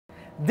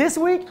This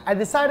week, I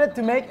decided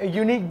to make a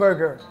unique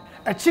burger.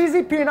 A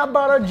cheesy peanut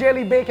butter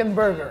jelly bacon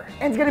burger.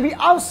 And it's gonna be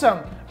awesome!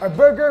 A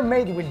burger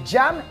made with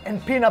jam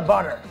and peanut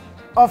butter.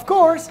 Of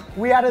course,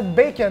 we added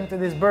bacon to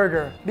this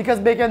burger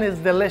because bacon is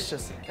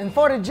delicious. And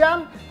for the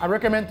jam, I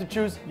recommend to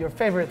choose your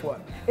favorite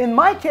one. In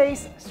my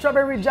case,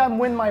 strawberry jam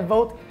wins my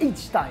vote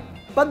each time.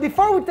 But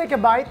before we take a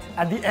bite,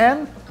 at the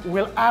end,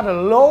 we'll add a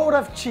lot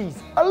of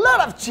cheese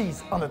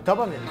on the top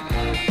of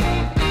it.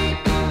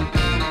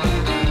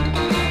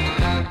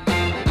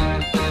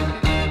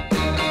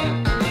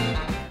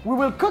 We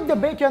will cook the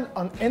bacon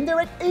on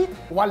indirect heat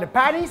while the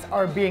patties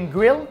are being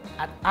grilled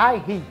at high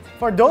heat.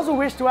 For those who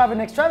wish to have an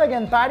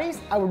extravagant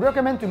patties, I would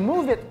recommend to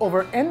move it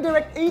over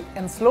indirect heat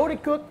and slowly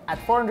cook at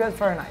 400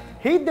 Fahrenheit.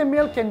 Heat the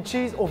milk and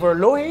cheese over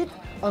low heat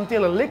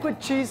until a liquid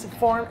cheese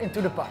forms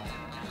into the pot.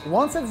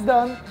 Once it's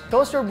done,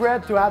 toast your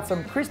bread to add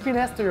some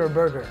crispiness to your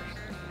burger.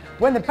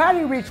 When the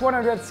patty reaches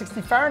 160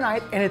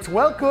 Fahrenheit and it's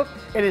well cooked,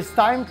 it is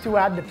time to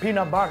add the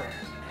peanut butter.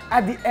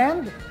 At the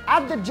end,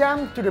 add the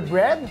jam to the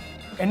bread.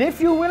 And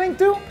if you're willing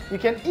to, you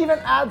can even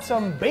add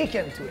some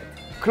bacon to it.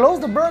 Close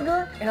the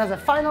burger and as a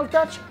final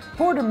touch,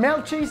 pour the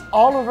melt cheese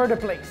all over the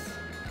place.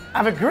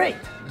 Have a great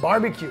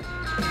barbecue!